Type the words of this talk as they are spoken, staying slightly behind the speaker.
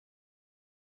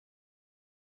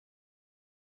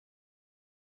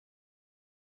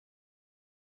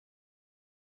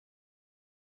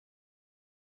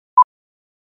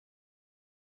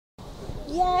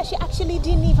Yeah, she actually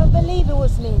didn't even believe it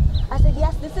was me. I said,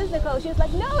 yes, this is Nicole. She was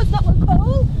like, no, it's not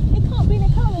Nicole. It can't be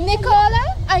Nicole.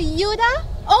 Nicola, are you there?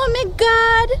 Oh my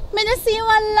God, me not see you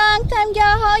one long time,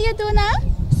 girl. How you doing now?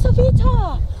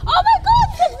 Savita. Oh my God,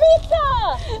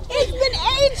 Savita. It's been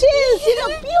ages. You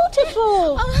look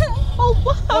beautiful. Oh,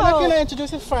 wow. Well, can I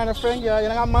introduce a friend, girl? You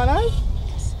got manners?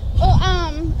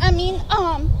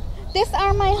 Oh, these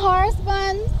are my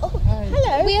husband. Oh,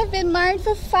 hello. We have been married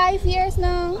for 5 years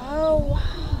now. Oh, wow.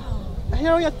 I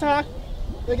hear you talk.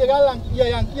 You get along. You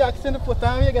accent the put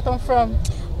where you get them from.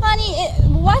 Honey,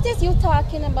 what is you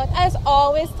talking about? I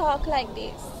always talk like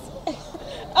this.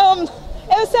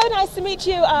 It was so nice to meet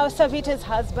you, Savita's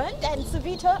husband. And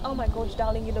Savita, oh my gosh,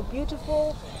 darling, you look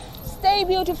beautiful. Stay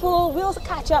beautiful. We'll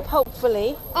catch up,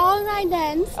 hopefully. All right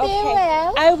then. Stay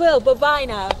well. I will. Bye-bye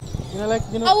now. How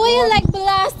will you like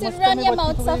blasted run your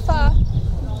mouth so far?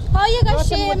 How you gonna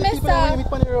shame, mister?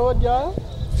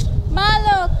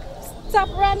 Look, stop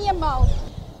running your mouth.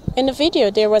 In the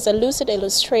video, there was a lucid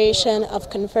illustration of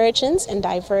convergence and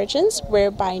divergence,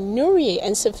 whereby Nuri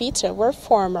and Savita were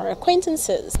former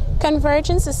acquaintances.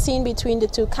 Convergence is seen between the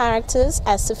two characters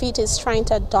as Savita is trying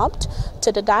to adopt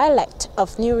to the dialect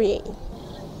of Nuri.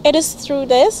 It is through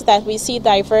this that we see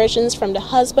divergence from the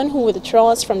husband who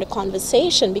withdraws from the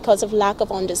conversation because of lack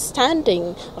of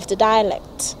understanding of the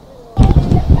dialect.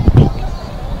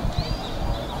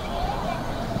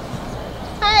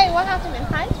 Hi, what happened?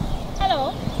 Hi.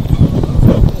 Hello.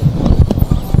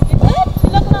 What? You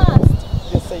look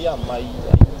lost. Yes, I am. I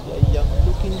am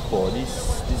looking for this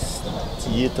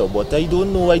theater, but I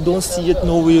don't know. I don't see it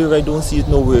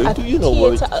nowhere. Do you know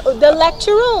where it? The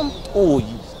lecture room. Oh,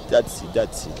 that's it.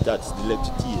 That's the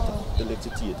lecture theater. The lecture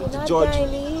theater. Not George.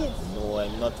 Guyanese. No,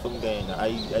 I'm not from Guyana. I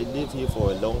live here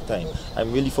for a long time.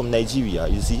 I'm really from Nigeria.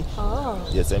 You see? Oh.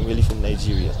 Yes, I'm really from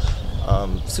Nigeria.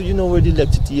 So you know where the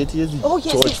lecture theater is? Oh,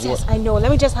 yes, I know. Let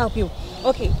me just help you.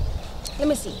 Okay, let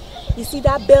me see. You see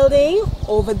that building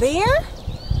over there?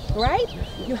 Right?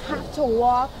 You have to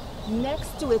walk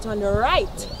next to it on the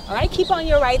right. All right? Keep on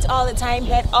your right all the time.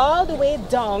 Head all the way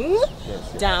down.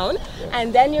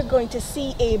 And then you're going to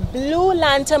see a blue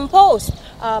lantern post.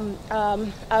 A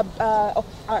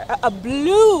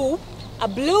blue,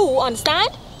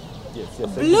 understand? Yes,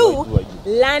 blue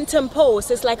lantern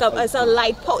post. It's like it's a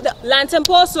light post. Lantern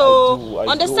post. So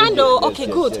understand though? Okay,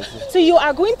 good. Yes. So you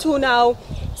are going to now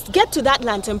get to that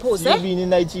lantern post. You've been in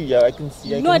Nigeria. I can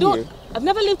see. I don't. I've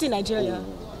never lived in Nigeria.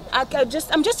 Oh. I'm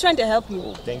just trying to help you.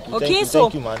 Oh, thank you. Okay,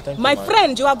 thank you, man. My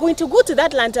friend, you are going to go to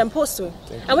that lantern post soon.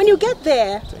 And when you get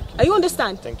there, you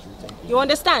understand? Thank you. You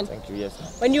understand? Thank you. Yes, ma'am.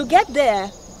 When you get there,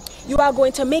 you are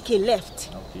going to make a left.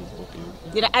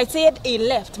 Okay. I said a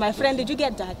left. My friend, did you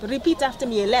get that? Repeat after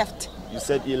me, a left. You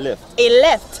said a left. A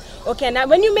left. Okay, now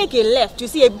when you make a left, you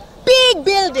see a big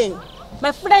building.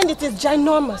 My friend, it is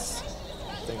ginormous.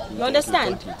 Thank you. You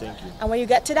understand? Thank you. And when you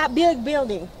get to that big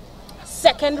building,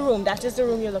 second room, that is the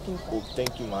room you're looking for. Oh,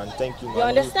 thank you, man. You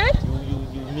understand?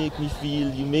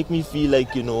 You make me feel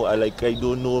like, you know, I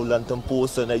don't know lantern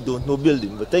posts and I don't know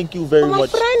building. But thank you very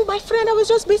much. My friend, I was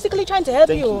just basically trying to help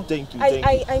you. Thank you.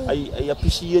 I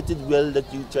appreciate it well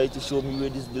that you try to show me where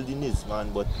this building is,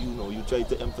 man. But you know, you try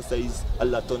to emphasize a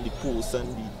lot on the posts and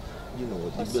the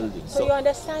building. So you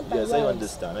understand? Yes, I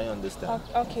understand.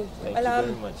 Okay. Thank you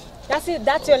very much. That's it.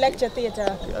 That's your lecture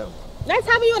theater. Okay. Nice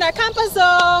having you on our campus,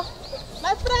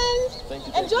 my friend.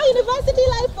 Enjoy university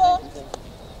life,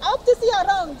 I hope to see you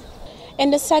around. In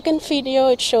the second video,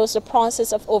 it shows the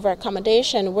process of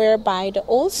over-accommodation, whereby the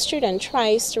old student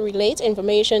tries to relate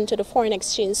information to the foreign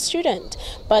exchange student,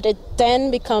 but it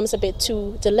then becomes a bit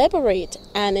too deliberate,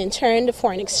 and in turn the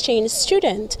foreign exchange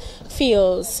student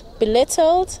feels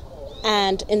belittled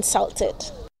and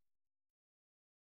insulted.